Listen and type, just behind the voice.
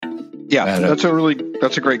Yeah, that's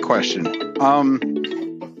a great question.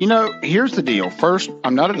 Here's the deal. First,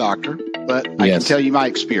 I'm not a doctor, but I can tell you my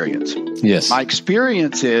experience. Yes. My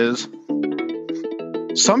experience is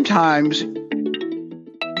sometimes,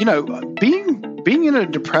 being in a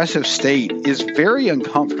depressive state is very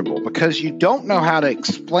uncomfortable because you don't know how to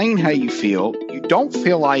explain how you feel. You don't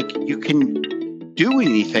feel like you can do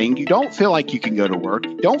anything. You don't feel like you can go to work.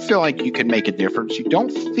 You don't feel like you can make a difference. You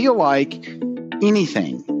don't feel like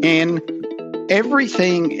anything. And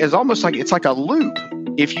everything is almost like it's like a loop.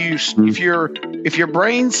 If your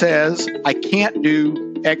brain says I can't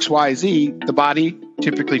do X, Y, Z, the body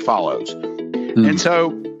typically follows. And so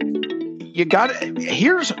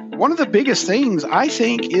here's one of the biggest things I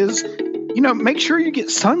think is, make sure you get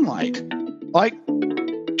sunlight, like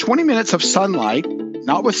 20 minutes of sunlight,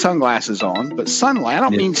 not with sunglasses on, but sunlight. I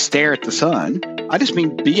don't mean stare at the sun. I just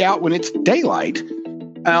mean be out when it's daylight,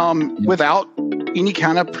 without any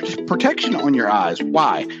kind of protection on your eyes.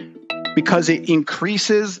 Why? Because it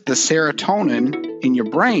increases the serotonin in your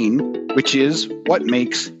brain, which is what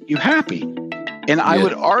makes you happy. And I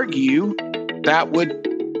would argue that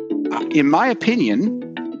in my opinion,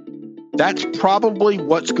 that's probably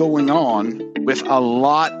what's going on with a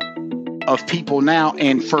lot of people now,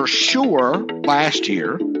 and for sure last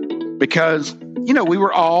year, because, we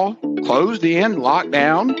were all closed in, locked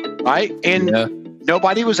down, right? And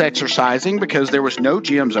nobody was exercising because there was no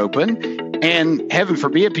gyms open, and heaven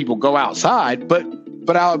forbid people go outside. But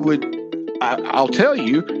I'll tell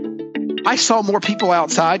you, I saw more people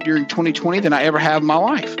outside during 2020 than I ever have in my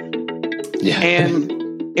life. Yeah.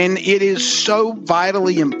 And it is so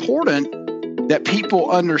vitally important that people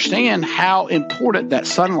understand how important that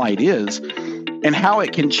sunlight is and how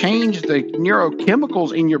it can change the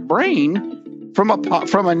neurochemicals in your brain from a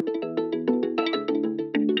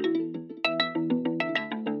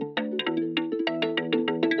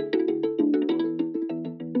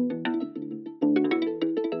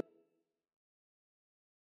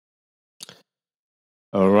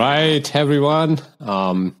All right, everyone.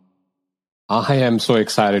 I am so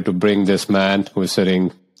excited to bring this man who is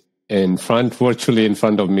sitting virtually in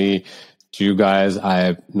front of me to you guys. I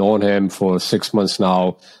have known him for 6 months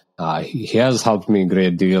now. He has helped me a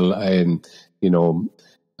great deal in,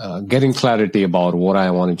 getting clarity about what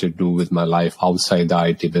I wanted to do with my life outside the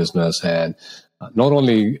IT business. And not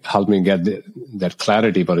only helped me get that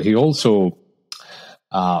clarity, but he also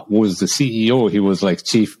was the CEO. He was like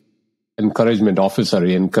chief encouragement officer.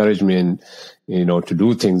 He encouraged me in, to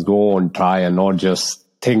do things, go and try, and not just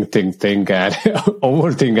think and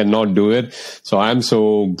overthink and not do it. So I'm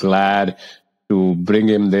so glad to bring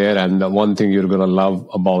him there. And the one thing you're going to love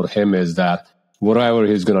about him is that whatever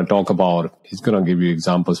he's going to talk about, he's going to give you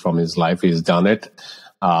examples from his life. He's done it,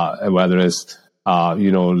 whether it's,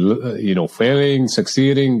 failing,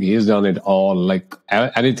 succeeding, he's done it all. Like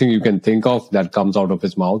anything you can think of that comes out of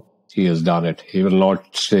his mouth, he has done it. He will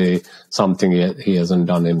not say something he hasn't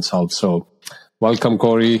done himself. So welcome,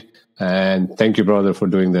 Corey. And thank you, brother, for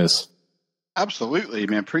doing this. Absolutely,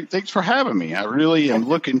 man. Thanks for having me. I really am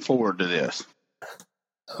looking forward to this.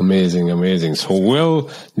 Amazing. So we'll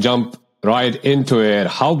jump right into it.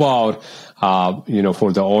 How about,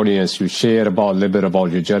 for the audience, you share a little bit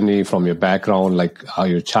about your journey from your background, like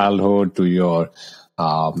your childhood to your,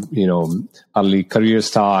 early career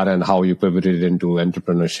start and how you pivoted into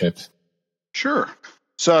entrepreneurship. Sure.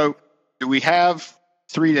 So do we have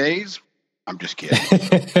 3 days? I'm just kidding.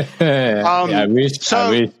 I wish.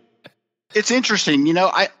 It's interesting.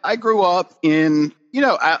 I grew up in,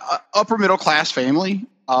 upper middle class family.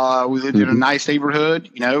 We lived in a nice neighborhood,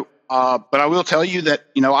 but I will tell you that,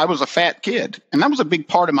 I was a fat kid, and that was a big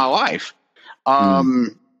part of my life.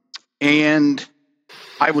 And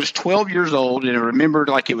I was 12 years old, and I remembered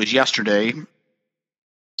like it was yesterday.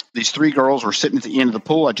 These 3 girls were sitting at the end of the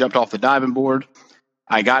pool. I jumped off the diving board.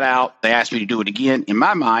 I got out. They asked me to do it again. In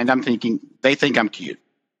my mind, I'm thinking, they think I'm cute.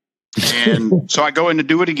 And so I go in to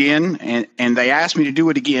do it again, and they asked me to do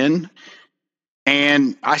it again.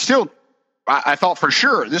 And I thought for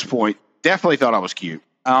sure at this point, definitely thought I was cute.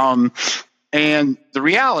 And the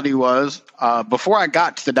reality was, before I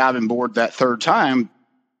got to the diving board that 3rd time,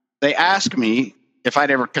 they asked me if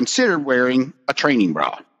I'd ever considered wearing a training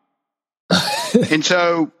bra. And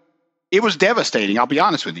so it was devastating. I'll be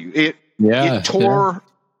honest with you. It tore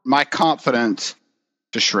my confidence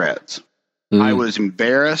to shreds. I was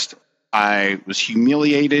embarrassed. I was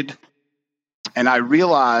humiliated. And I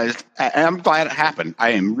realized, and I'm glad it happened.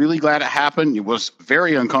 I am really glad it happened. It was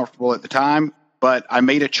very uncomfortable at the time, but I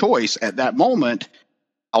made a choice at that moment.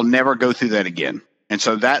 I'll never go through that again. And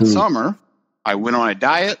so that summer, I went on a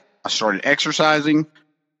diet. I started exercising.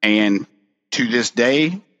 And to this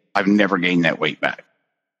day, I've never gained that weight back.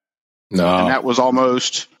 No. And that was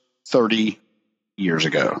almost 30 years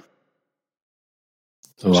ago.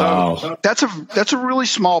 Wow. So that's a really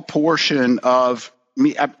small portion of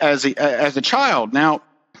me as a child. Now,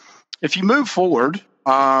 if you move forward,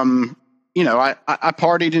 I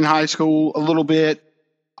partied in high school a little bit.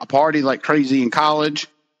 I partied like crazy in college.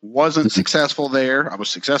 Wasn't successful there. I was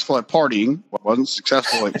successful at partying. Wasn't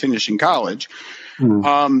successful at finishing college.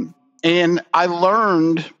 And I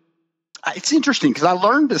learned. It's interesting because I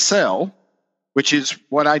learned to sell, which is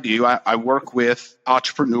what I do. I work with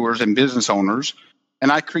entrepreneurs and business owners,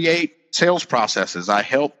 and I create sales processes. I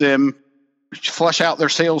help them flush out their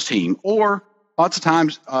sales team, or lots of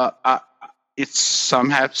times it's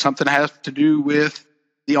something has to do with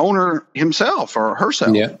the owner himself or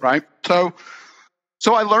herself, right? So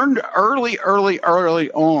I learned early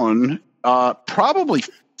on, probably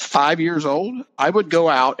 5 years old, I would go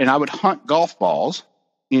out and I would hunt golf balls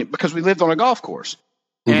because we lived on a golf course.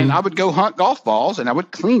 And I would go hunt golf balls and I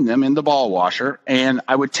would clean them in the ball washer and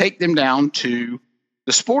I would take them down to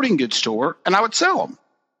the sporting goods store and I would sell them.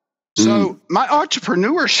 So my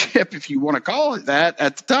entrepreneurship, if you want to call it that,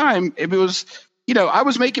 at the time, it was, I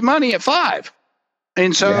was making money at 5.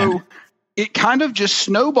 And so it kind of just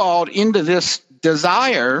snowballed into this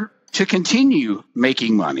desire to continue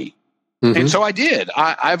making money. And so I did.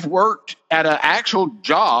 I've worked at an actual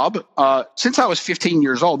job since I was 15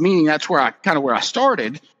 years old, meaning that's where I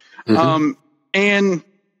started. So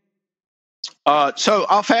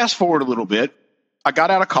I'll fast forward a little bit. I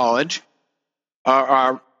got out of college,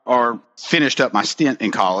 or finished up my stint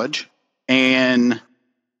in college, and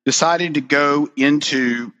decided to go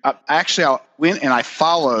into. I went and I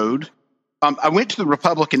followed. I went to the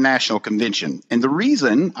Republican National Convention. And the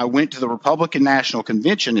reason I went to the Republican National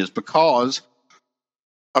Convention is because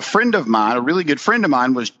a friend of mine, a really good friend of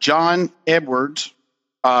mine, was John Edwards'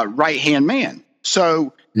 right-hand man.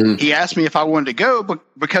 So he asked me if I wanted to go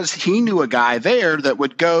because he knew a guy there that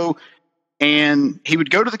would go, and he would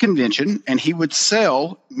go to the convention and he would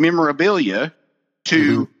sell memorabilia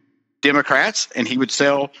to Democrats, and he would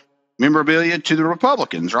sell memorabilia to the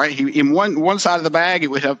Republicans, right? In one side of the bag, it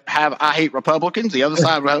would have I hate Republicans. The other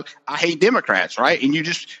side would have I hate Democrats, right? And you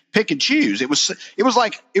just pick and choose. It was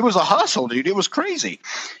a hustle, dude. It was crazy.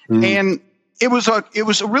 And it was a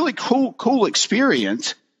really cool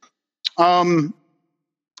experience. And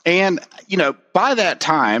by that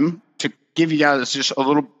time, to give you guys just a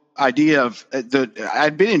little idea of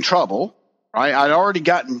I'd been in trouble, right? I'd already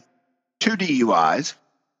gotten 2 DUIs.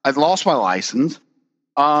 I'd lost my license.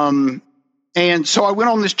 And so I went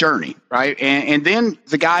on this journey, right? And then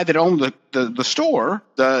the guy that owned the store,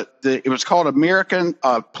 it was called American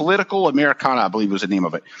Political Americana, I believe was the name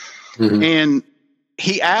of it. And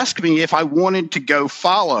he asked me if I wanted to go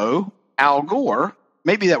follow Al Gore.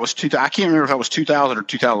 Maybe that was I can't remember if that was 2000 or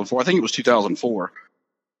 2004. I think it was 2004.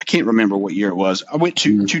 I can't remember what year it was. I went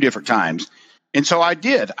to 2 different times. And so I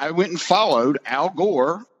did. I went and followed Al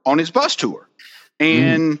Gore on his bus tour.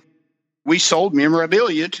 And we sold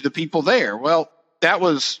memorabilia to the people there. Well, that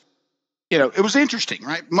was, it was interesting,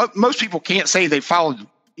 right? Most people can't say they followed,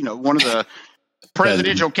 one of the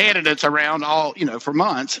presidential candidates around for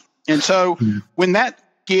months. And so when that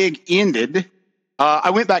gig ended,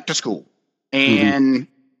 I went back to school. And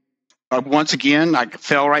once again, I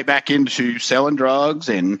fell right back into selling drugs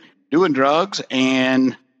and doing drugs.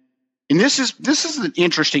 And this is the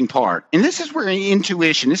interesting part. And this is where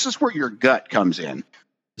intuition, this is where your gut comes in.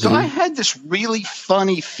 So I had this really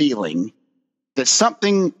funny feeling that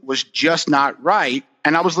something was just not right.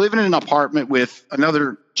 And I was living in an apartment with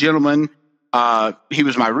another gentleman. He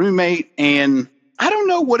was my roommate. And I don't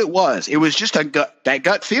know what it was. It was just that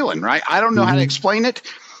gut feeling, right? I don't know how to explain it.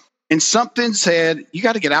 And something said, you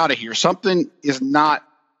got to get out of here. Something's not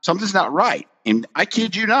right. And I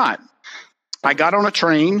kid you not. I got on a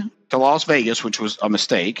train to Las Vegas, which was a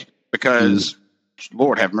mistake because,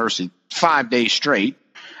 Lord have mercy, 5 days straight.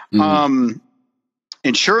 And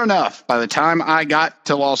sure enough, by the time I got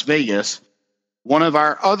to Las Vegas, one of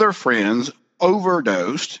our other friends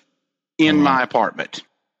overdosed in my apartment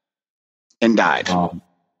and died.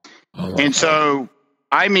 And so,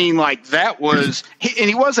 I mean, like that was, and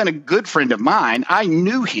he wasn't a good friend of mine. I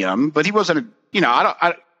knew him, but he wasn't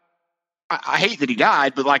I hate that he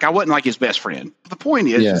died, but like I wasn't like his best friend. The point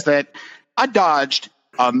is that I dodged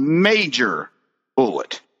a major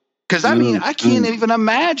bullet. Because, I can't even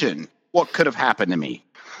imagine what could have happened to me.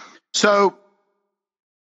 So,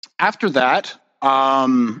 after that,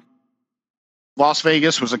 Las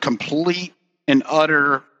Vegas was a complete and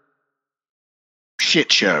utter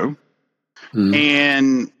shit show.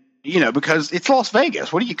 And, because it's Las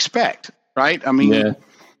Vegas. What do you expect, right?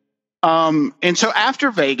 And so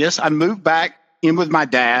after Vegas, I moved back in with my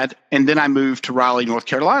dad, and then I moved to Raleigh, North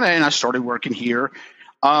Carolina, and I started working here.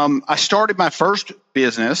 I started my first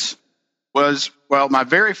business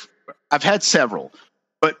I've had several,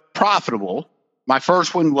 but profitable. My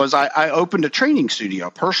first one was I opened a training studio,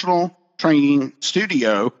 a personal training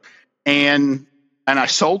studio, and I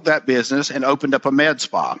sold that business and opened up a med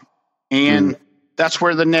spa. And that's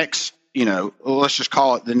where the next, let's just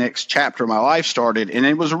call it the next chapter of my life started. And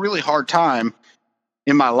it was a really hard time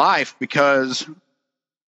in my life because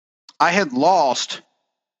I had lost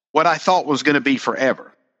what I thought was going to be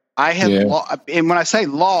forever. I had, and when I say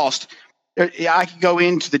lost, I could go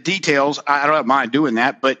into the details. I don't mind doing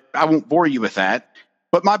that, but I won't bore you with that.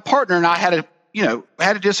 But my partner and I had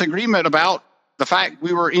a disagreement about the fact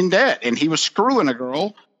we were in debt, and he was screwing a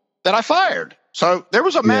girl that I fired. So there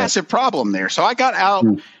was a massive problem there. So I got out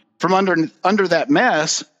from under that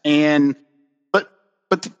mess, and but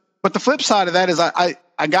the flip side of that is I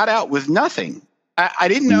got out with nothing. I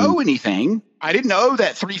didn't owe anything. I didn't owe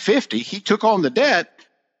that $350. He took on the debt,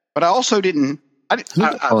 but I also didn't.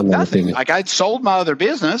 Nothing. Like I'd sold my other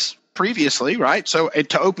business previously, right? So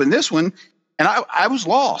to open this one, and I was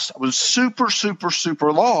lost. I was super, super,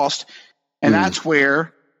 super lost, and that's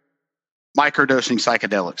where microdosing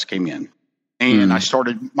psychedelics came in, and I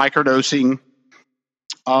started microdosing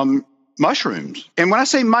mushrooms. And when I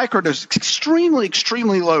say microdose, extremely,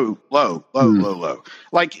 extremely low,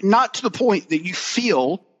 like not to the point that you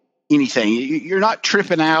feel anything. You're not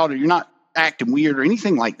tripping out, or you're not acting weird, or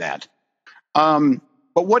anything like that. But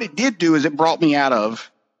what it did do is it brought me out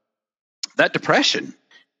of that depression.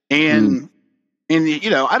 And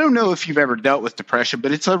I don't know if you've ever dealt with depression,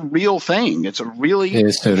 but it's a real thing. It's a really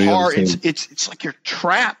hard, it's like you're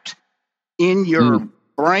trapped in your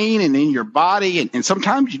brain and in your body. And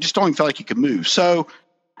sometimes you just don't even feel like you can move. So,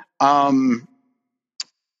 and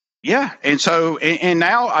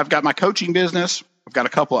now I've got my coaching business. I've got a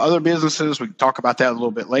couple of other businesses. We can talk about that a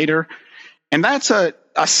little bit later. And that's a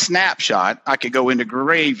snapshot. I could go into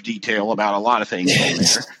grave detail about a lot of things on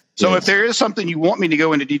there. So if there is something you want me to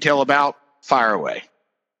go into detail about, fire away.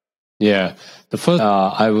 Yeah. The first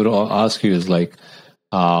I would ask you is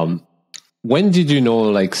when did you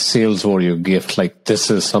know sales were your gift? Like this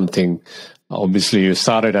is something, obviously you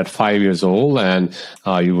started at 5 years old, and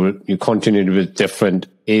you continued with different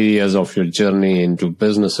areas of your journey into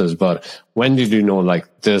businesses. But when did you know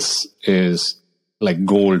this is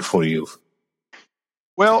gold for you?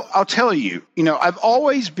 Well, I'll tell you, I've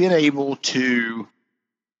always been able to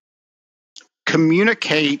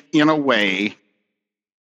communicate in a way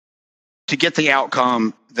to get the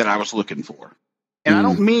outcome that I was looking for. And I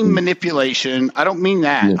don't mean manipulation. I don't mean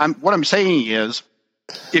that. What I'm saying is,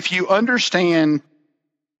 if you understand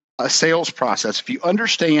a sales process, if you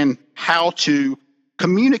understand how to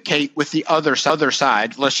communicate with the other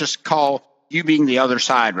side, let's just call you being the other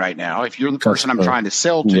side right now. If you're the person I'm trying to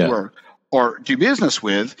sell to or do business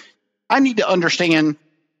with, I need to understand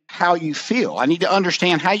how you feel. I need to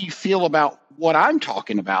understand how you feel about what I'm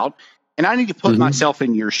talking about, and I need to put myself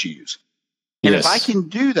in your shoes. And if I can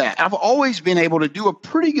do that, I've always been able to do a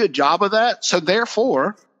pretty good job of that. So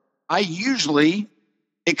therefore, I usually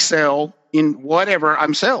excel in whatever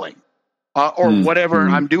I'm selling or whatever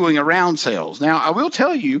I'm doing around sales. Now, I will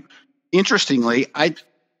tell you, interestingly, I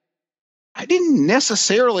didn't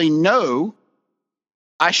necessarily know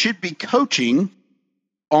I should be coaching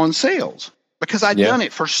on sales because I'd done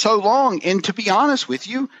it for so long. And to be honest with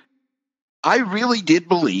you, I really did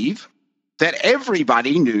believe that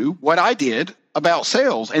everybody knew what I did about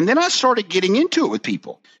sales. And then I started getting into it with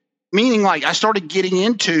people, meaning I started getting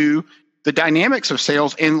into the dynamics of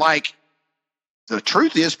sales. And the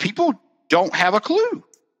truth is, people don't have a clue.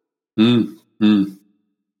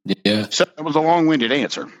 Yeah. So that was a long-winded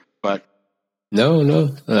answer, but no.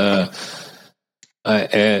 And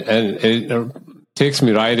it takes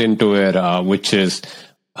me right into it, which is,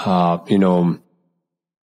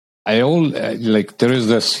 there is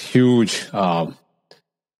this huge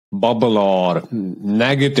bubble or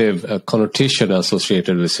negative connotation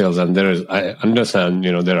associated with sales, and I understand,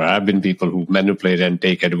 there have been people who manipulate and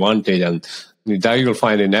take advantage, and that you'll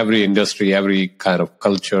find in every industry, every kind of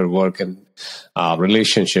culture, work, and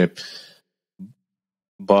relationship.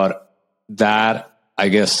 But that, I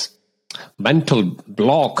guess, mental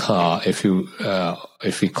block, if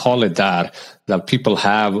we call it that people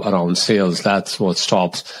have around sales, that's what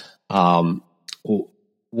stops.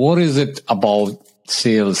 What is it about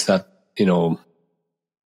sales that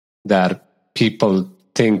that people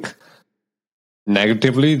think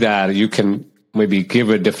negatively, that you can maybe give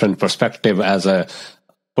a different perspective as a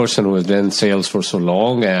person who has been in sales for so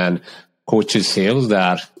long and coaches sales,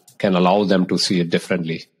 that can allow them to see it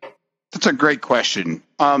differently? That's a great question.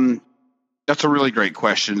 That's a really great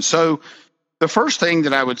question. So the first thing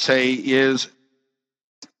that I would say is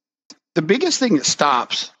the biggest thing that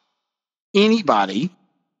stops anybody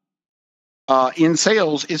in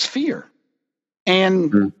sales is fear.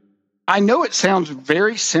 And I know it sounds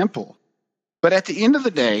very simple, but at the end of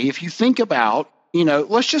the day, if you think about,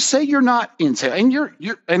 let's just say you're not in sales, and you're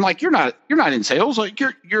not in sales, like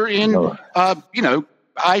you're in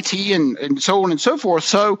IT and so on and so forth.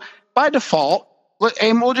 So by default,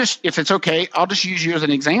 and if it's okay, I'll just use you as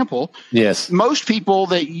an example. Yes. Most people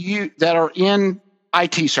that are in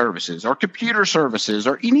IT services or computer services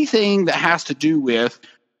or anything that has to do with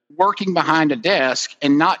working behind a desk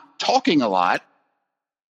and not talking a lot,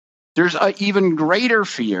 there's an even greater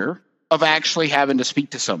fear of actually having to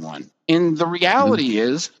speak to someone. And the reality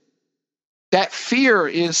is that fear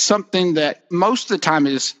is something that most of the time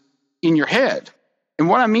is in your head. And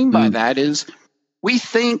what I mean by that is we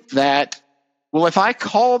think that, well, if I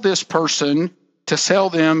call this person to sell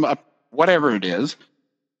them whatever it is,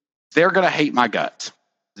 they're going to hate my guts.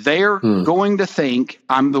 They're going to think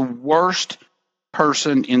I'm the worst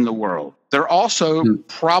person in the world. They're also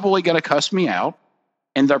probably going to cuss me out,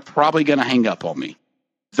 and they're probably going to hang up on me.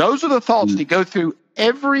 Those are the thoughts that go through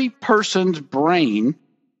every person's brain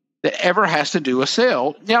that ever has to do a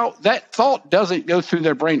sale. Now, that thought doesn't go through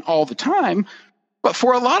their brain all the time, but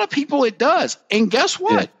for a lot of people, it does. And guess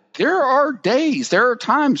what? There are days, there are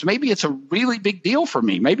times, maybe it's a really big deal for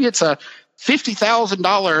me. Maybe it's a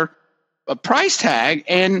 $50,000 price tag,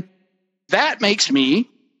 and that makes me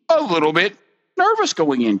a little bit nervous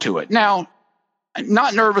going into it. Now,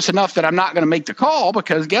 not nervous enough that I'm not going to make the call,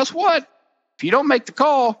 because guess what? If you don't make the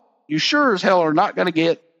call, you sure as hell are not going to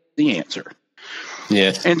get the answer.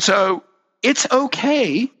 Yes. And so it's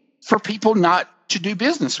okay for people not to do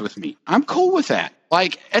business with me. I'm cool with that.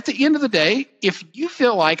 Like, at the end of the day, if you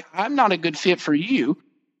feel like I'm not a good fit for you,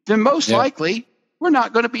 then most likely we're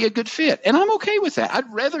not going to be a good fit. And I'm okay with that.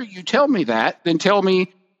 I'd rather you tell me that than tell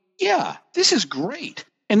me, yeah, this is great,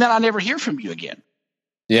 and then I never hear from you again.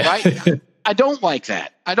 Yeah. Right? I don't like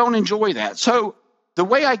that. I don't enjoy that. So the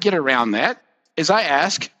way I get around that is I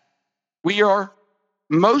ask,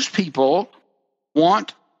 most people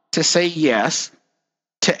want to say yes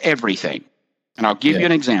to everything. And I'll give you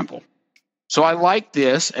an example. So I like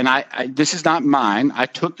this, and this is not mine. I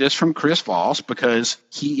took this from Chris Voss because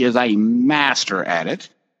he is a master at it.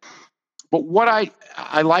 But what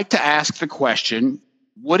I like to ask the question,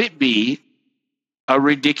 would it be a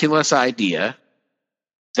ridiculous idea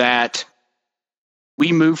that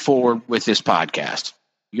we move forward with this podcast?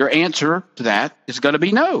 Your answer to that is going to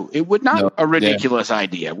be no. It would not a ridiculous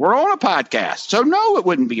idea. We're on a podcast, so no, it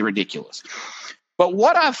wouldn't be ridiculous. But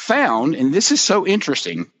what I've found, and this is so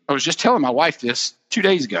interesting, I was just telling my wife this 2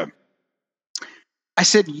 days ago. I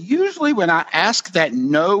said, usually when I ask that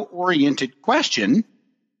no-oriented question,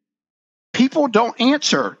 people don't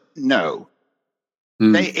answer no.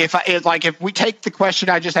 If we take the question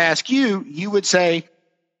I just asked you, you would say,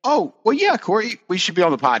 oh, well, yeah, Corey, we should be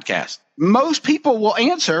on the podcast. Most people will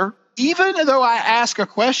answer, even though I ask a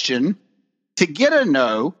question to get a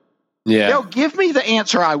no, they'll give me the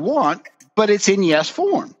answer I want, but it's in yes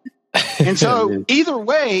form. And so either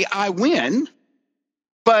way, I win,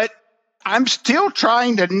 but I'm still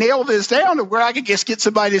trying to nail this down to where I could just get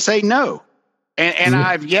somebody to say no. And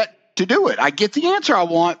I've yet to do it. I get the answer I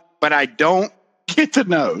want, but I don't get to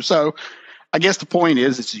know. So I guess the point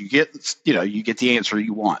is you get the answer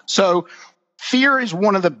you want. So fear is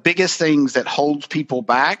one of the biggest things that holds people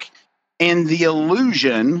back, and the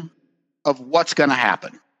illusion of what's going to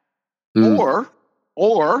happen, or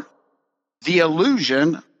the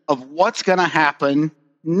illusion of what's going to happen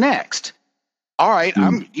next. All right,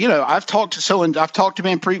 I've talked to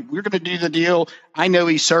Manpreet. We're going to do the deal. I know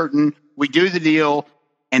he's certain. We do the deal,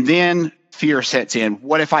 and then fear sets in.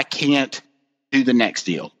 What if I can't do the next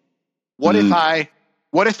deal? What if my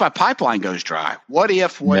pipeline goes dry? What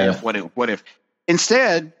if?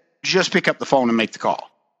 Instead, just pick up the phone and make the call.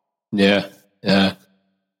 Yeah.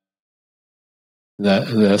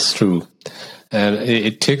 That's true. And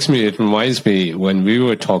it reminds me when we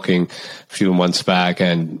were talking a few months back,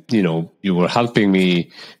 and you were helping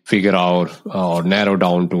me figure out or narrow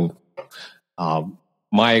down to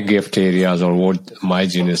my gift areas or what my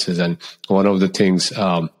genius is. And one of the things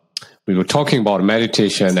we were talking about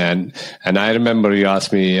meditation, and I remember you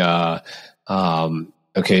asked me, what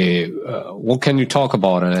can you talk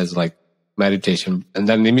about? And I was like, meditation. And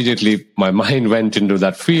then immediately my mind went into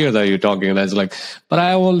that fear that you're talking, and I was like, but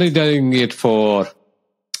I only doing it for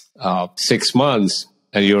 6 months.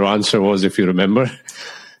 And your answer was, if you remember,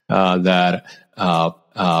 that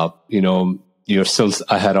you're still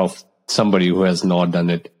ahead of somebody who has not done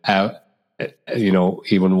it,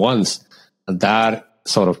 even once. That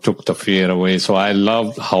sort of took the fear away. So I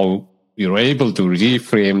love how you're able to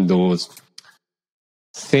reframe those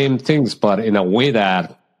same things, but in a way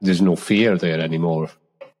that there's no fear there anymore.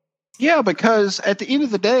 Yeah, because at the end of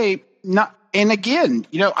the day, and again,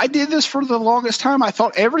 I did this for the longest time. I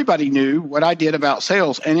thought everybody knew what I did about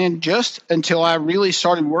sales. And then just until I really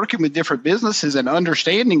started working with different businesses and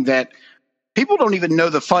understanding that people don't even know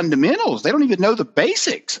the fundamentals. They don't even know the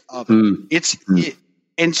basics of it.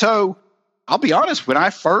 And so I'll be honest, when I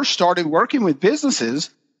first started working with businesses,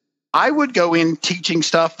 I would go in teaching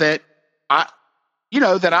stuff that I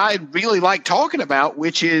really like talking about,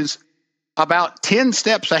 which is about 10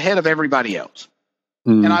 steps ahead of everybody else.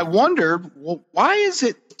 And I wondered, well, why is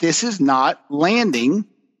it this is not landing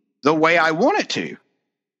the way I want it to?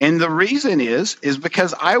 And the reason is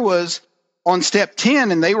because I was on step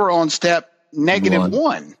 10 and they were on step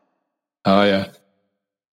 -1. Oh, yeah.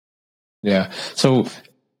 Yeah. So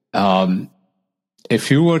if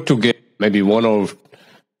you were to get maybe 1 or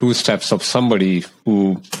 2 steps of somebody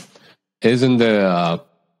who is in the,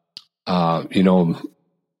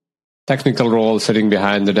 technical role, sitting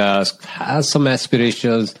behind the desk, has some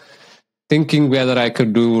aspirations, thinking whether I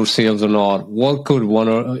could do sales or not, what could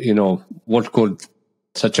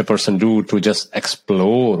such a person do to just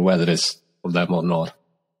explore whether it's for them or not?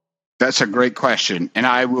 That's a great question. And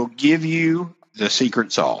I will give you the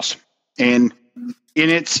secret sauce. And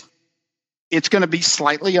it's going to be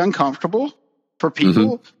slightly uncomfortable for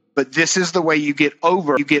people, but this is the way you get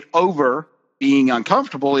over being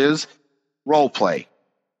uncomfortable is role play.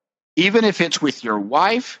 Even if it's with your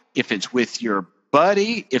wife, if it's with your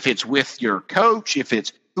buddy, if it's with your coach, if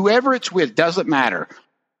it's whoever it's with, doesn't matter.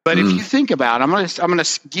 But if you think about it, I'm going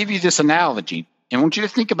to give you this analogy. And I want you to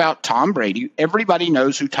think about Tom Brady. Everybody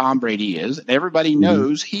knows who Tom Brady is. And everybody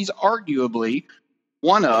knows he's arguably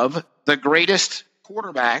one of the greatest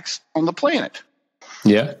quarterbacks on the planet.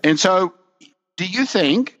 Yeah. And so do you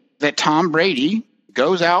think that Tom Brady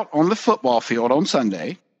goes out on the football field on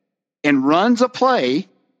Sunday and runs a play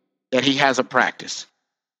that he hasn't practiced?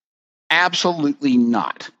 Absolutely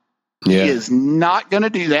not. Yeah. He is not going to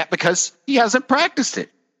do that because he hasn't practiced it.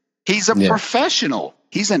 He's a professional.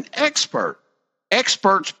 He's an expert.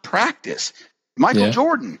 Experts practice. Michael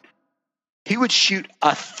Jordan, he would shoot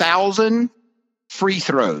 1,000 free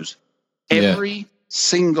throws every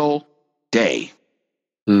single day.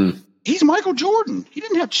 He's Michael Jordan. He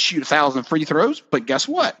didn't have to shoot 1,000 free throws, but guess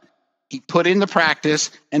what? He put in the practice,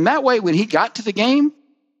 and that way when he got to the game,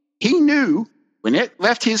 he knew when it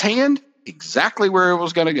left his hand exactly where it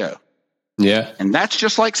was going to go. Yeah. And that's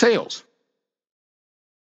just like sales.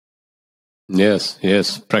 Yes.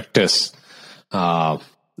 Practice. Let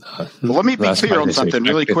me be clear on something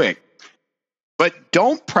really quick. But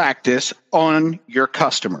don't practice on your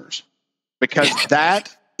customers because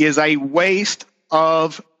that is a waste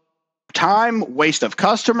of time, waste of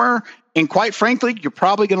customer, and quite frankly, you're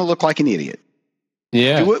probably going to look like an idiot.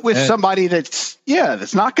 Yeah. Do it with somebody that's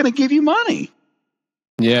not going to give you money.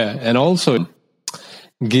 Yeah, and also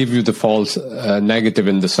give you the false negative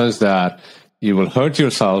in the sense that you will hurt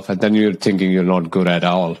yourself and then you're thinking you're not good at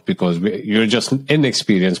all because you're just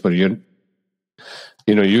inexperienced, but you're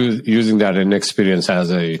using that inexperience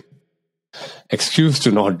as a excuse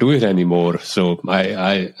to not do it anymore. So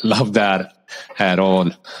I love that add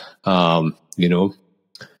on, to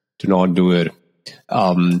not do it.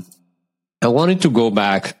 I wanted to go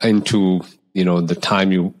back into, the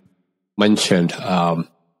time you mentioned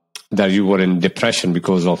that you were in depression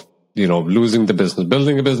because of, losing the business,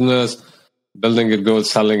 building a business, building it good,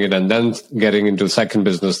 selling it, and then getting into second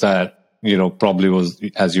business that, probably was,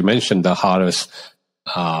 as you mentioned, the hardest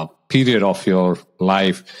period of your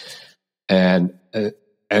life. And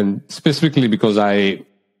specifically because I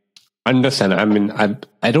understand, I mean,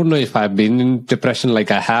 I don't know if I've been in depression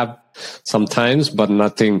like I have sometimes, but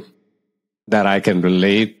nothing that I can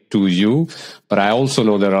relate to you. But I also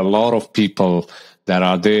know there are a lot of people that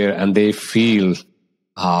are there and they feel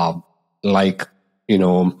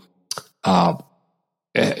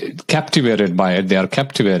captivated by it. They are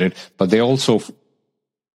captivated, but they also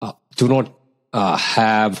do not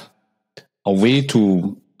have a way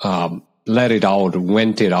to let it out,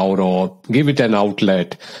 vent it out, or give it an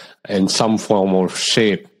outlet in some form or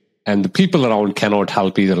shape. And the people around cannot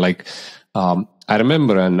help either. Like, I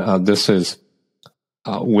remember, and this is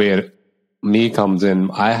where me comes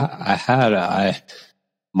in. I had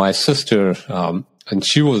my sister, and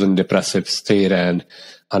she was in depressive state, and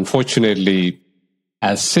unfortunately,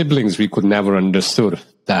 as siblings, we could never understood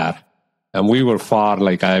that. And we were far,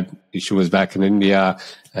 she was back in India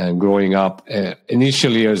and growing up.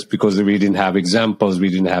 Initially, it was because we didn't have examples. We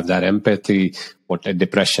didn't have that empathy, what a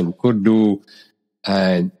depression could do.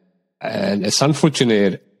 And it's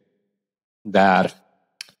unfortunate that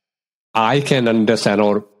I can understand,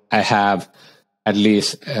 or I have at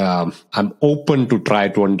least, I'm open to try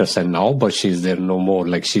to understand now, but she's there no more.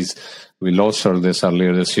 We lost her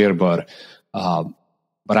earlier this year, but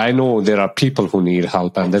I know there are people who need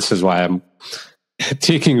help, and this is why I'm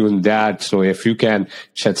taking you in that. So if you can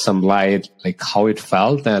shed some light, how it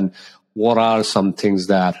felt and what are some things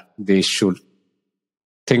that they should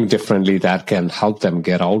think differently that can help them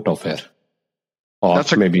get out of it. Or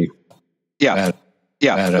that's maybe. Yeah.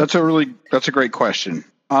 That's a great question.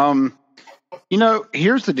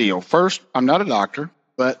 Here's the deal. First, I'm not a doctor,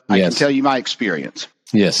 but I can tell you my experience.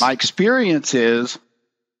 Yes. My experience is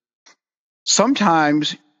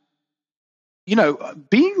sometimes,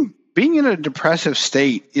 being in a depressive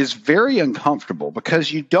state is very uncomfortable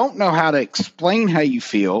because you don't know how to explain how you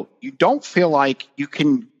feel. You don't feel like you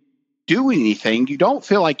can do anything. You don't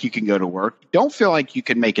feel like you can go to work. You don't feel like you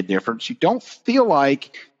can make a difference. You don't feel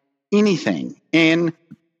like anything. And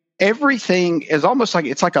everything is almost like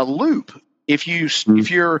it's like a loop. If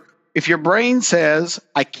your brain says,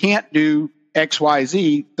 I can't do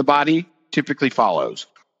XYZ, the body typically follows.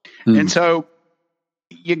 And so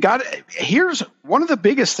here's one of the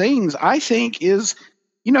biggest things I think is,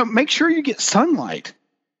 make sure you get sunlight,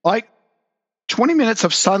 20 minutes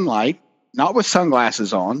of sunlight, not with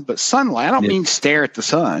sunglasses on, but sunlight. I don't mean stare at the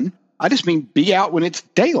sun. I just mean be out when it's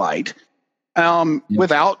daylight,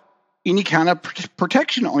 without any kind of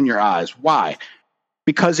protection on your eyes. Why?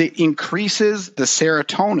 Because it increases the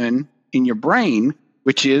serotonin in your brain,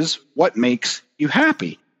 which is what makes you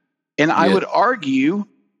happy. And I would argue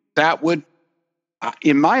that would,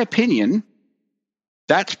 in my opinion,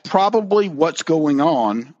 that's probably what's going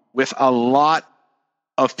on with a lot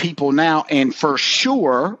of people now, and for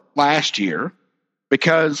sure last year,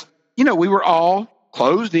 because, we were all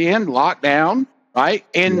closed in, locked down, right?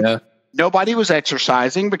 And nobody was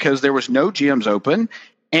exercising because there was no gyms open,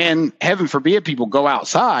 and heaven forbid people go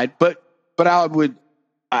outside. But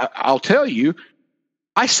I'll tell you,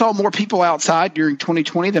 I saw more people outside during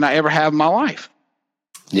 2020 than I ever have in my life.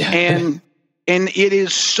 Yeah. And it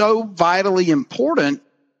is so vitally important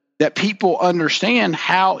that people understand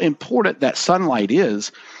how important that sunlight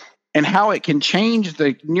is and how it can change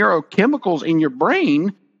the neurochemicals in your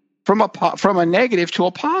brain from a negative to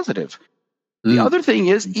a positive. The other thing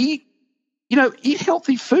is eat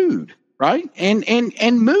healthy food, right?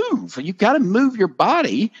 And move. You've got to move your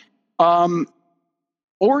body,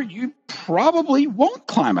 or you probably won't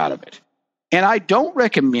climb out of it. And I don't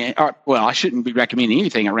recommend, I shouldn't be recommending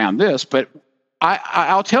anything around this, but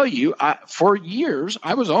I'll tell you, for years,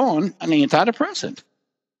 I was on an antidepressant.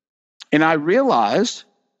 And I realized,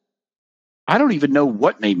 I don't even know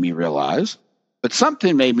what made me realize, but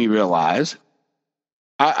something made me realize,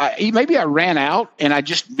 maybe I ran out and I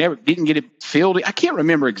just didn't get it filled. I can't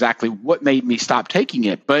remember exactly what made me stop taking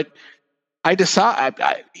it, but I decided,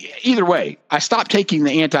 either way, I stopped taking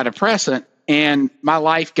the antidepressant and my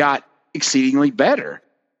life got exceedingly better.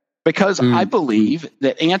 Because I believe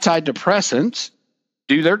that antidepressants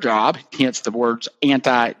do their job, hence the words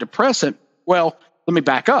antidepressant. Well, let me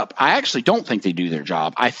back up. I actually don't think they do their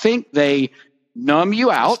job. I think they numb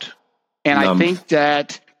you out, and I think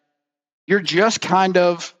that you're just kind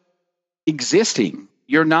of existing.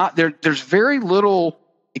 You're not there. There's very little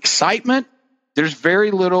excitement. There's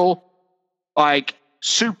very little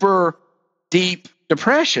super deep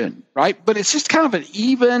depression, right? But it's just kind of an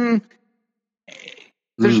even.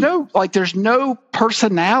 There's no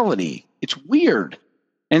personality. It's weird.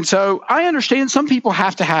 And so I understand some people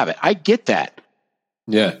have to have it. I get that.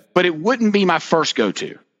 Yeah. But it wouldn't be my first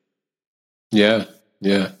go-to. Yeah.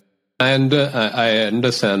 Yeah. And I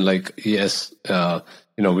understand, yes,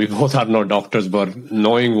 we both are not doctors, but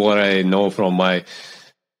knowing what I know from my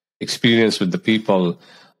experience with the people,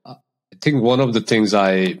 I think one of the things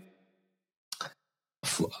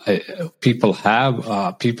people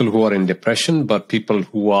have, people who are in depression, but people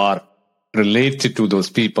who are related to those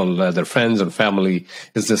people, their friends and family,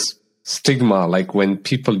 is this stigma, when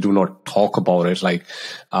people do not talk about it.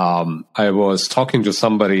 I was talking to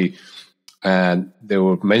somebody and they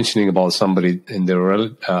were mentioning about somebody in their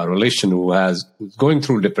relation who's going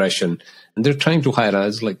through depression, and they're trying to hide. I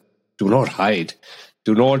was like, do not hide.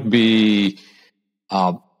 Do not be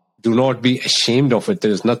ashamed of it.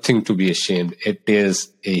 There's nothing to be ashamed. It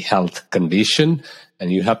is a health condition,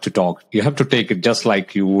 and you have to talk. You have to take it just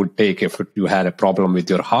like you would take if you had a problem with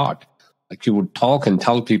your heart. Like you would talk and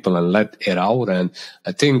tell people and let it out. And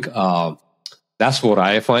I think that's what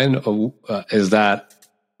I find. Is that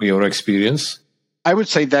your experience? I would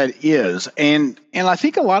say that is, and I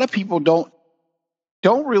think a lot of people don't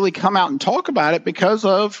really come out and talk about it because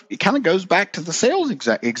of it. Kind of goes back to the sales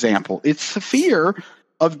example. It's the fear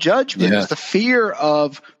of judgment. It's the fear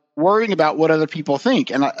of worrying about what other people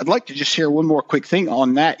think. And I'd like to just share one more quick thing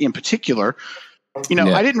on that in particular.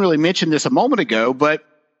 I didn't really mention this a moment ago, but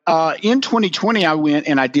in 2020, I went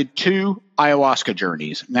and I did 2 ayahuasca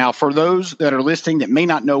journeys. Now, for those that are listening that may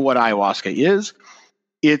not know what ayahuasca is,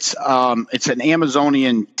 it's an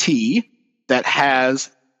Amazonian tea that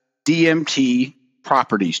has DMT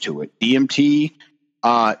properties to it. DMT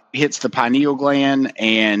hits the pineal gland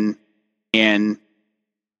and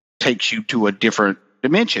takes you to a different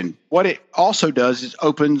dimension. What it also does is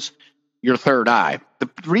opens your third eye. The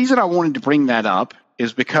reason I wanted to bring that up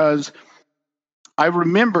is because I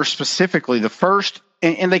remember specifically the first,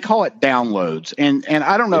 and they call it downloads, and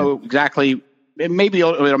I don't know exactly. Maybe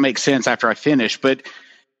it'll make sense after I finish, but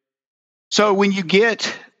so when you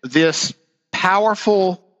get this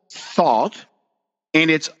powerful thought, and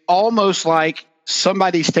it's almost like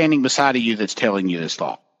somebody standing beside of you that's telling you this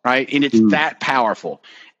thought, right? And it's that powerful.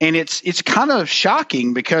 And it's kind of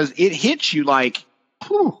shocking because it hits you like,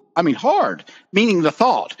 hard, meaning the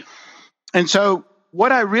thought. And so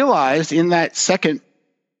what I realized in that second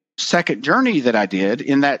journey that I did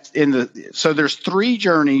so there's 3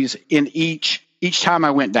 journeys in each time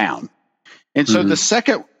I went down. And so the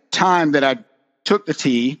second time that I took the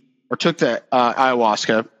tea or took the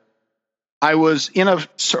ayahuasca, I was in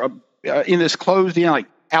this closed in like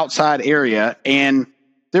outside area, and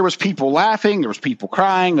there was people laughing, there was people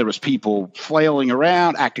crying, there was people flailing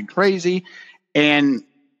around, acting crazy, and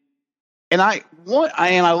I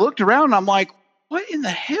looked around and I'm like, what in the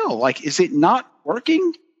hell? Like, is it not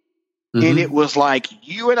working? And it was like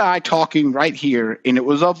you and I talking right here, and it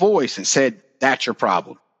was a voice that said, "That's your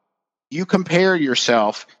problem. You compare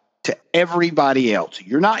yourself to everybody else.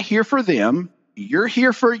 You're not here for them. You're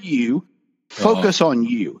here for you. Focus on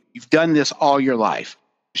you. You've done this all your life."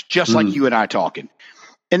 It's just like you and I talking.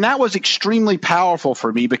 And that was extremely powerful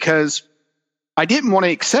for me because I didn't want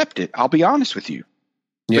to accept it. I'll be honest with you.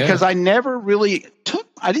 Yeah. Because I never really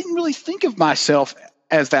I didn't really think of myself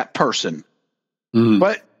as that person.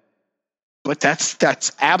 But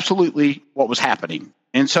that's absolutely what was happening.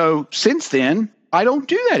 And so since then, I don't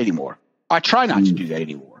do that anymore. I try not to do that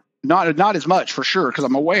anymore. Not as much for sure, because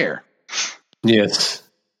I'm aware. Yes.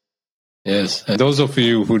 Yes. And those of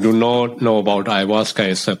you who do not know about ayahuasca,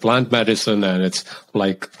 it's a plant medicine, and it's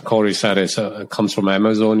like Corey said, it comes from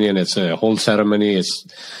Amazonian. It's a whole ceremony.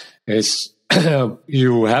 It's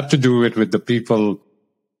you have to do it with the people.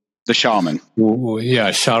 The shaman.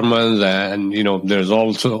 Shamans, and there's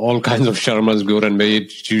also all kinds of shamans, good and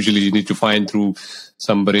bad. Usually you need to find through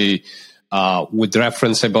somebody with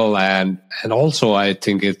referenceable, and also I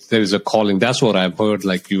think there's a calling. That's what I've heard.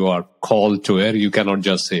 Like you are called to it. You cannot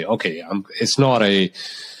just say, okay, it's not a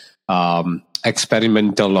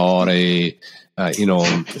experimental or a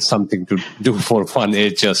something to do for fun.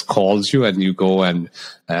 It just calls you, and you go, and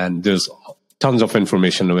there's tons of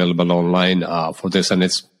information available online for this, and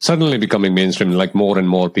it's suddenly becoming mainstream. Like more and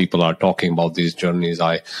more people are talking about these journeys.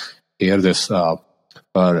 I hear this,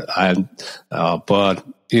 but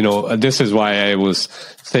this is why I was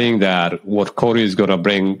saying that what Corey is going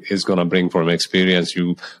to bring from experience.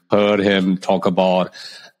 You heard him talk about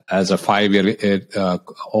as a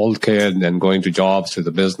 5-year-old kid and going to jobs, to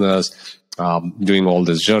the business, doing all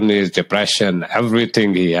these journeys, depression,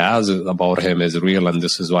 everything he has about him is real. And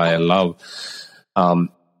this is why I love.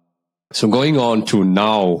 So going on to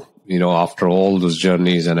now, after all those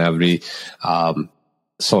journeys and every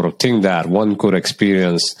sort of thing that one could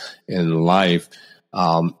experience in life,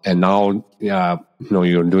 and now,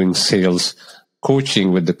 you're doing sales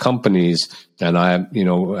coaching with the companies, and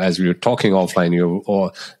as we were talking offline,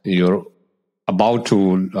 you're about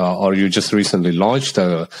to, or you just recently launched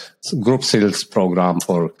a group sales program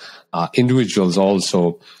for individuals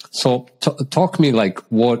also. So talk to me, like,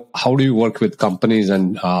 how do you work with companies,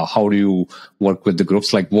 and how do you work with the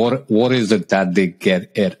groups? Like, what is it that they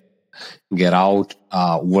get out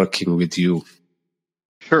working with you?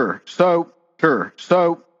 Sure. So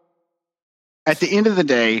at the end of the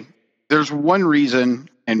day, there's one reason,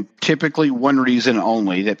 and typically one reason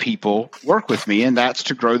only, that people work with me, and that's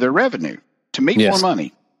to grow their revenue, to make more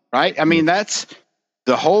money, right? I mean, that's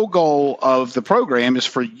the whole goal of the program, is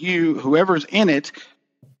for you, whoever's in it,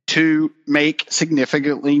 to make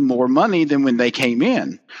significantly more money than when they came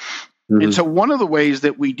in. And so one of the ways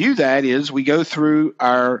that we do that is we go through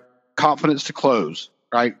our Confidence to Close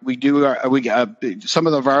right? We do some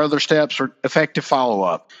of our other steps are effective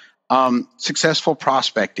follow-up, successful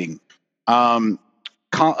prospecting, confidence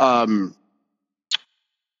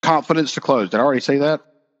to close. Did I already say that?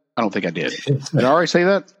 I don't think I did. Did I already say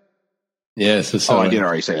that? Yes. I did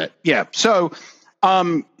already say that. Yeah. So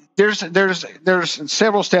there's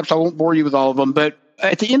several steps. I won't bore you with all of them, but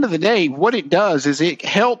at the end of the day, what it does is it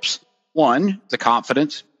helps the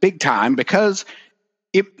confidence big time, because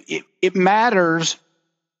it matters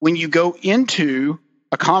when you go into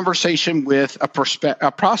a conversation with a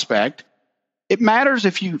prospect. It matters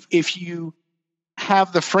if you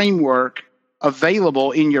have the framework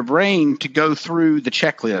available in your brain to go through the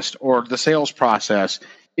checklist or the sales process.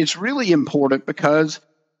 It's really important because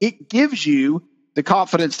it gives you the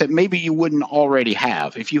confidence that maybe you wouldn't already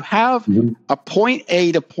have. If you have a point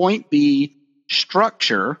A to point B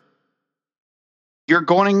structure,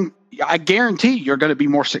 I guarantee you're going to be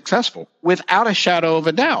more successful without a shadow of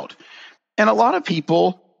a doubt. And a lot of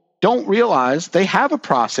people don't realize they have a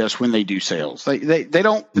process when they do sales.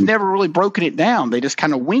 They've never really broken it down. They just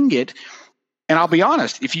kind of wing it. And I'll be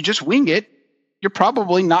honest, if you just wing it, you're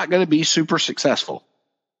probably not going to be super successful.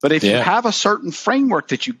 But if you have a certain framework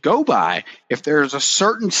that you go by, if there's a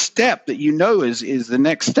certain step that you know is the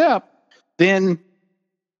next step, then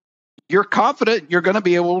you're confident you're going to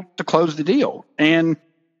be able to close the deal. And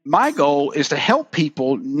my goal is to help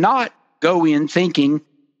people not go in thinking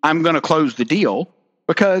I'm going to close the deal,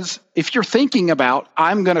 because if you're thinking about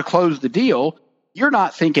I'm going to close the deal, you're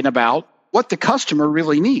not thinking about what the customer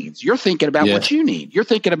really needs. You're thinking about what you need. You're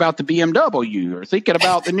thinking about the BMW, or thinking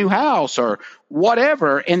about the new house or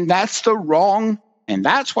whatever. And that's and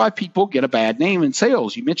that's why people get a bad name in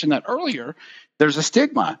sales. You mentioned that earlier. There's a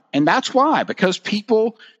stigma. And that's why, because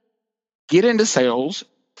people get into sales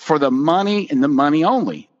for the money and the money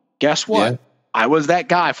only. Guess what? I was that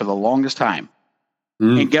guy for the longest time.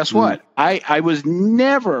 And guess what? I was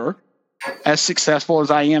never as successful as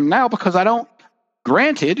I am now, because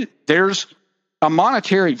granted, there's a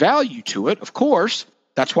monetary value to it, of course.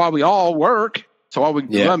 That's why we all work. That's why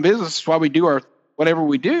we run business. That's why we do whatever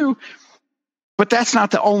we do. But that's not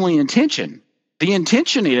the only intention. The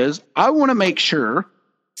intention is I want to make sure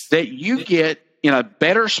that you get in a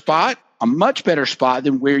much better spot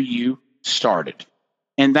than where you started.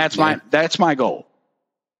 And that's my goal.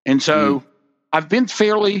 And so I've been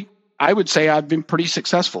pretty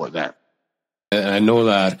successful at that. I know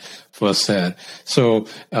that firsthand. So,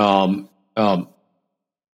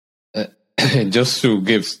 just to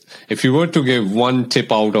if you were to give one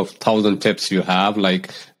tip out of 1,000 tips you have, like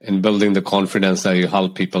in building the confidence that you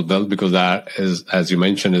help people build, because that is, as you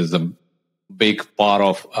mentioned, is a big part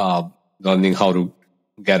of learning how to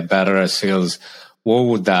get better at sales. What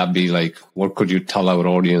would that be like? What could you tell our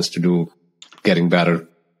audience to do, getting better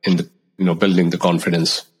in building the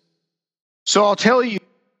confidence? So I'll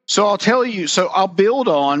build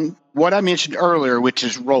on what I mentioned earlier, which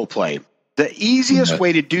is role play. The easiest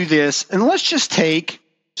way to do this, and let's just take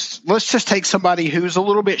somebody who's a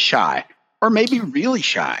little bit shy, or maybe really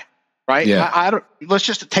shy, right? Let's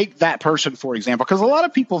just take that person, for example, because a lot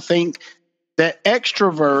of people think that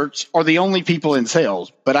extroverts are the only people in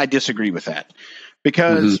sales, but I disagree with that.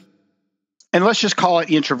 Because, and let's just call it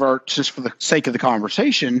introverts just for the sake of the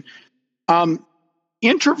conversation.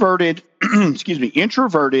 Introverted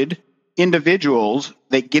individuals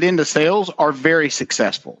that get into sales are very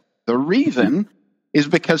successful. The reason is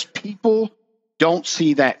because people don't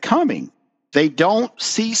see that coming. They don't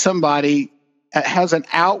see somebody that has an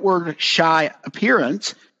outward shy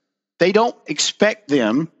appearance. They don't expect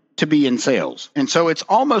them to be in sales. And so it's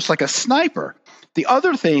almost like a sniper. The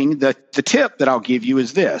other thing, the tip that I'll give you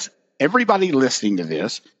is this. Everybody listening to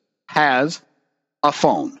this has a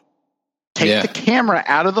phone. Take the camera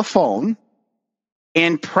out of the phone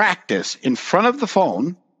and practice in front of the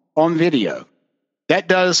phone on video. That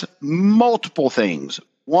does multiple things.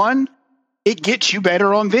 One, it gets you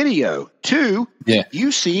better on video. Two,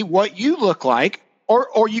 you see what you look like,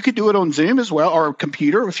 or you could do it on Zoom as well, or a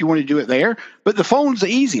computer if you want to do it there. But the phone's the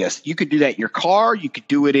easiest. You could do that in your car. You could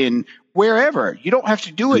do it in wherever. You don't have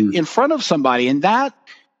to do it in front of somebody. And that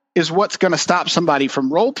is what's going to stop somebody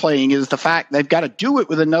from role playing, is the fact they've got to do it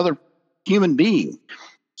with another human being.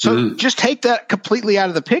 So just take that completely out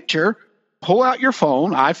of the picture, pull out your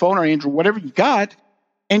phone, iPhone or Android, whatever you got,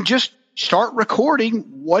 and just start recording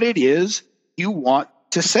what it is you want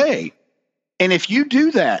to say. And if you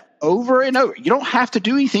do that over and over, you don't have to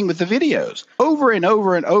do anything with the videos. Over and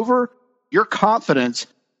over and over, your confidence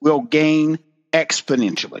will gain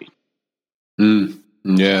exponentially.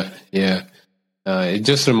 Yeah. it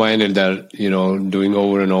just reminded that, doing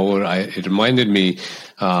over and over, it reminded me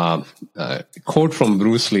a quote from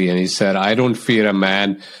Bruce Lee, and he said, "I don't fear a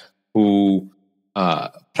man who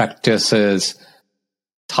practices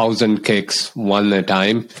 1,000 kicks one at a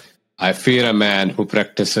time. I fear a man who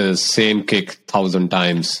practices same kick 1,000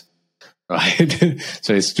 times." Right?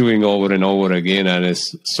 So it's doing over and over again, and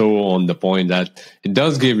it's so on the point that it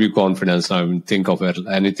does give you confidence. I mean, think of it,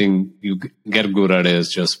 anything you get good at is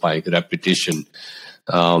just by repetition.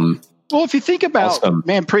 Well, if you think about, awesome.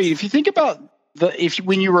 Preet, if you think about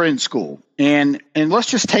when you were in school, and let's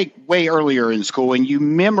just take way earlier in school, and you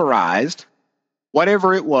memorized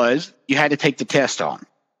whatever it was you had to take the test on.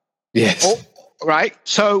 Yes. Right?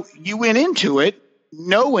 So you went into it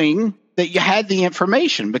knowing that you had the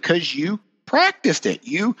information because you practiced it,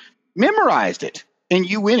 you memorized it, and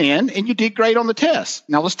you went in and you did great on the test.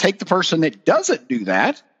 Now let's take the person that doesn't do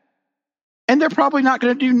that, and they're probably not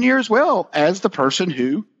going to do near as well as the person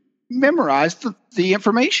who memorized the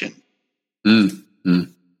information.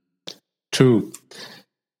 True.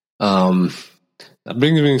 That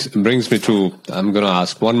brings me to, I'm going to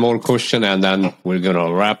ask one more question, and then we're going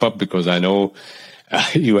to wrap up because I know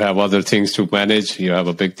you have other things to manage. You have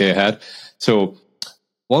a big day ahead. So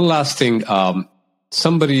one last thing,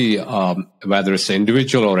 somebody, whether it's an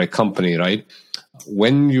individual or a company, right?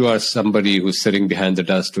 When you are somebody who's sitting behind the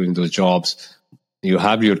desk doing those jobs, you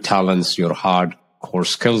have your talents, your hardcore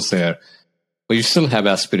skills there, but you still have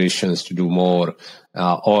aspirations to do more.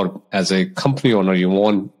 Or as a company owner, you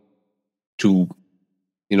want to,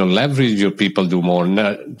 leverage your people, do more,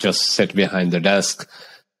 not just sit behind the desk.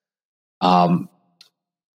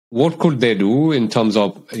 What could they do in terms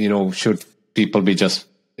of, should people be just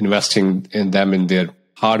investing in them in their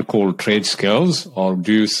hardcore trade skills, or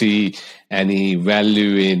do you see any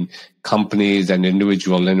value in companies and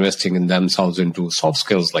individuals investing in themselves into soft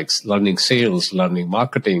skills like learning sales, learning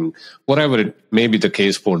marketing, whatever it may be the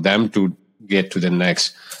case for them to get to the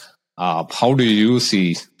next? How do you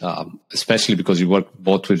see, especially because you work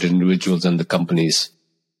both with individuals and the companies?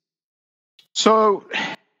 So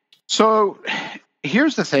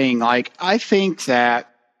here's the thing. I think that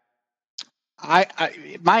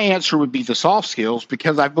my answer would be the soft skills,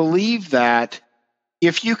 because I believe that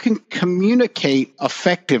if you can communicate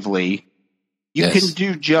effectively, you can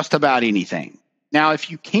do just about anything. Now, if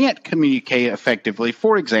you can't communicate effectively,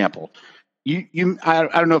 for example, I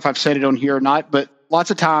don't know if I've said it on here or not, but lots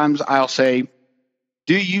of times I'll say,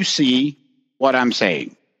 "Do you see what I'm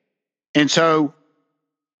saying?" And so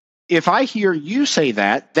if I hear you say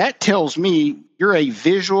that, that tells me you're a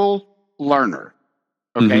visual learner.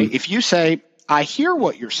 Okay. If you say, "I hear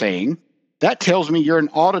what you're saying," that tells me you're an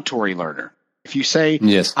auditory learner. If you say,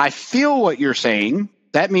 "Yes, I feel what you're saying,"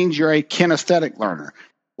 that means you're a kinesthetic learner.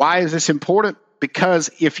 Why is this important? Because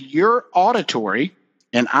if you're auditory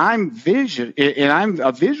and I'm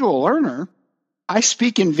a visual learner, I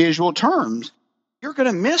speak in visual terms, you're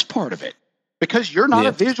going to miss part of it because you're not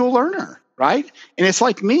a visual learner, right? And it's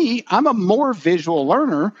like me, I'm a more visual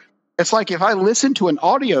learner. It's like if I listen to an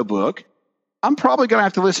audiobook, I'm probably going to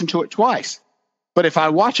have to listen to it twice. But if I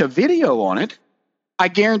watch a video on it, I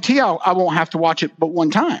guarantee I won't have to watch it but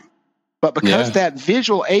one time. But because that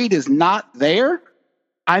visual aid is not there,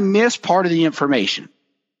 I miss part of the information.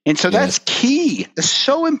 And so that's key. It's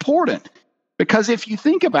so important, because if you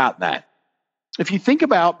think about that, if you think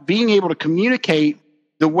about being able to communicate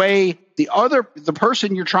the way the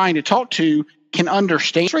person you're trying to talk to can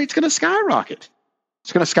understand, it's going to skyrocket.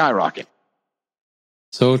 It's going to skyrocket.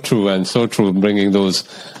 So true, and so true. Bringing those,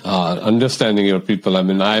 understanding your people. I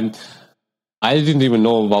mean, I didn't even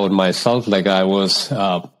know about myself. Like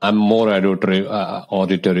I'm more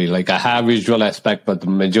auditory. Like I have visual aspect, but the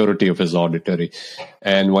majority of it is auditory.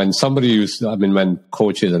 And when when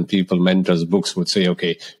coaches and people, mentors, books would say,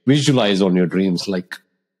 "Okay, visualize on your dreams," like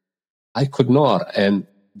I could not. And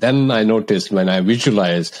then I noticed when I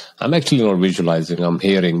visualize, I'm actually not visualizing. I'm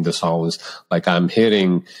hearing the sounds, like I'm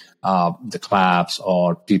hearing the claps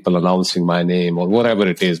or people announcing my name or whatever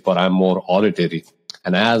it is, but I'm more auditory.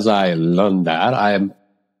 And as I learn that,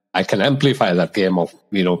 I can amplify that game of,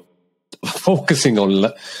 focusing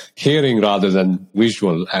on hearing rather than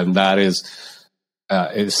visual. And that is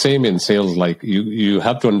same in sales. Like you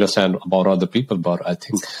have to understand about other people, but I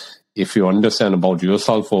think if you understand about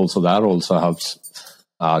yourself also, that also helps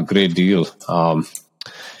a great deal.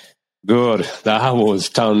 Good. That was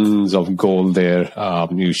tons of gold there.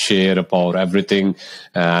 You shared about everything,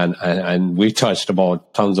 and we touched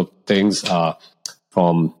about tons of things.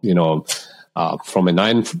 From a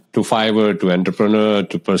 9-to-5er to entrepreneur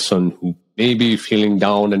to person who may be feeling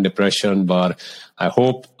down and depression, but I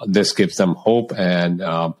hope this gives them hope. And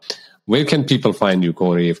where can people find you,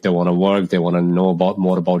 Corey? If they want to work, they want to know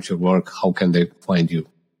more about your work, how can they find you?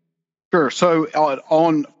 Sure. So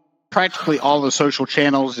on practically all the social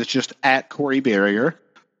channels, it's just at Corey Barrier.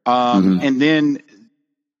 And then,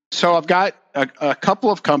 so I've got a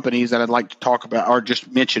couple of companies that I'd like to talk about or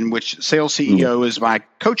just mention, which Sales CEO is my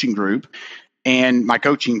coaching group and my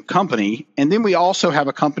coaching company. And then we also have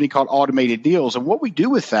a company called Automated Deals. And what we do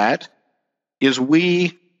with that is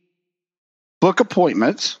we book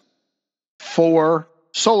appointments for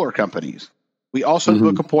solar companies. We also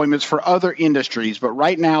book appointments for other industries, but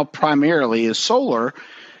right now primarily is solar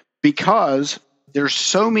because there's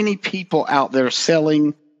so many people out there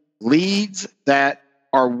selling leads that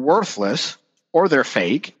are worthless or they're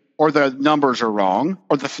fake or the numbers are wrong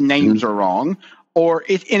or the names are wrong and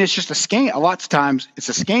it's just a scam. A lot of times it's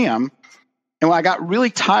a scam. And when I got really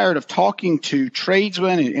tired of talking to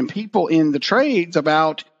tradesmen and people in the trades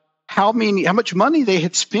about how much money they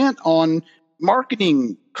had spent on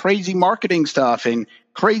marketing, crazy marketing stuff and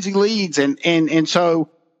crazy leads. And so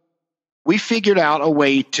we figured out a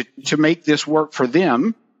way to make this work for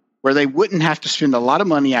them where they wouldn't have to spend a lot of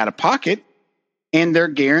money out of pocket and they're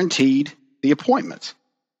guaranteed the appointments.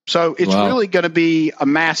 So it's really going to be a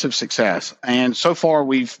massive success. And so far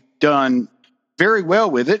we've done very well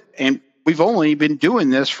with it. And we've only been doing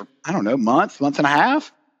this for, I don't know, month and a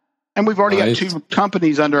half. And we've already got 2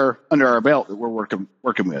 companies under our belt that we're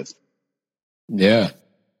working with. Yeah.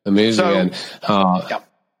 Amazing. So,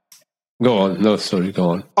 Go on. No, sorry.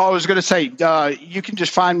 Go on. I was going to say, you can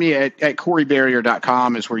just find me at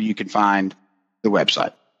CoreyBarrier.com is where you can find the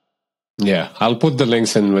website. Yeah, I'll put the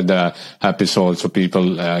links in with the episode so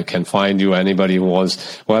people can find you. Anybody who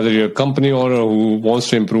wants, whether you're a company owner who wants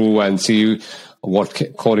to improve and see what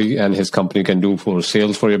Corey and his company can do for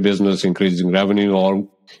sales for your business, increasing revenue, or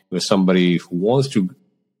you're somebody who wants to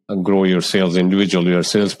grow your sales individually, you're a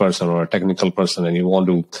salesperson or a technical person and you want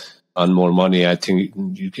to earn more money, I think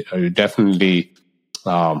you definitely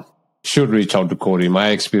should reach out to Corey. My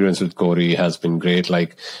experience with Corey has been great.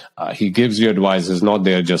 Like he gives you advice. He's not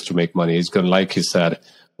there just to make money. He's going to, like he said,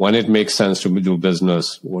 when it makes sense to do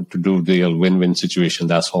business or to do deal, win-win situation,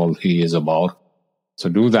 that's all he is about. So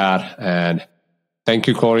do that. And thank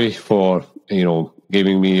you, Corey, for,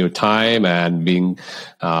 giving me your time and being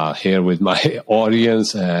here with my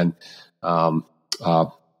audience, and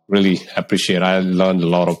really appreciate. I learned a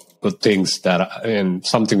lot of good things and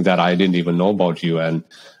something that I didn't even know about you, and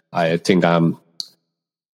I think I'm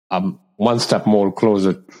one step more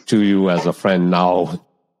closer to you as a friend now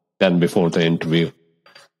than before the interview.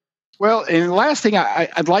 Well, and the last thing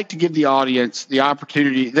I'd like to give the audience the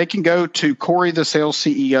opportunity, they can go to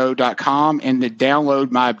CoreyTheSalesCEO.com and to download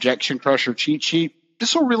my Objection Crusher cheat sheet.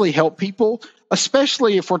 This will really help people,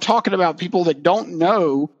 especially if we're talking about people that don't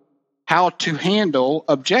know how to handle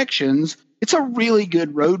objections. It's a really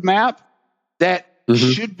good roadmap that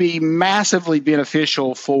should be massively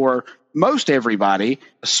beneficial for most everybody,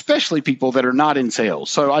 especially people that are not in sales.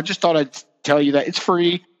 So I just thought I'd tell you that it's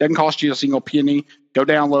free, doesn't cost you a single penny. Go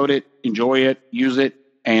download it, enjoy it, use it,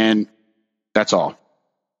 and that's all.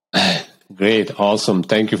 Great. Awesome.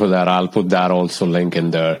 Thank you for that. I'll put that also link in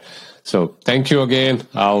there. So thank you again.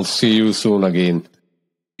 I'll see you soon again.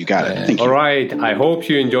 You got it. Thank you. All right. I hope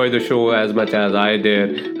you enjoyed the show as much as I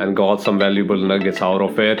did and got some valuable nuggets out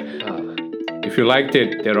of it. If you liked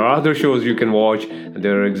it, there are other shows you can watch.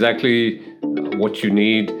 They're exactly what you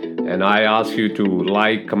need. And I ask you to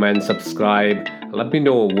like, comment, subscribe. Let me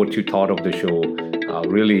know what you thought of the show.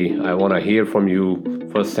 Really, I want to hear from you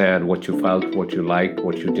firsthand, what you felt, what you liked,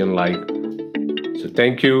 what you didn't like. So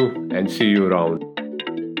thank you and see you around.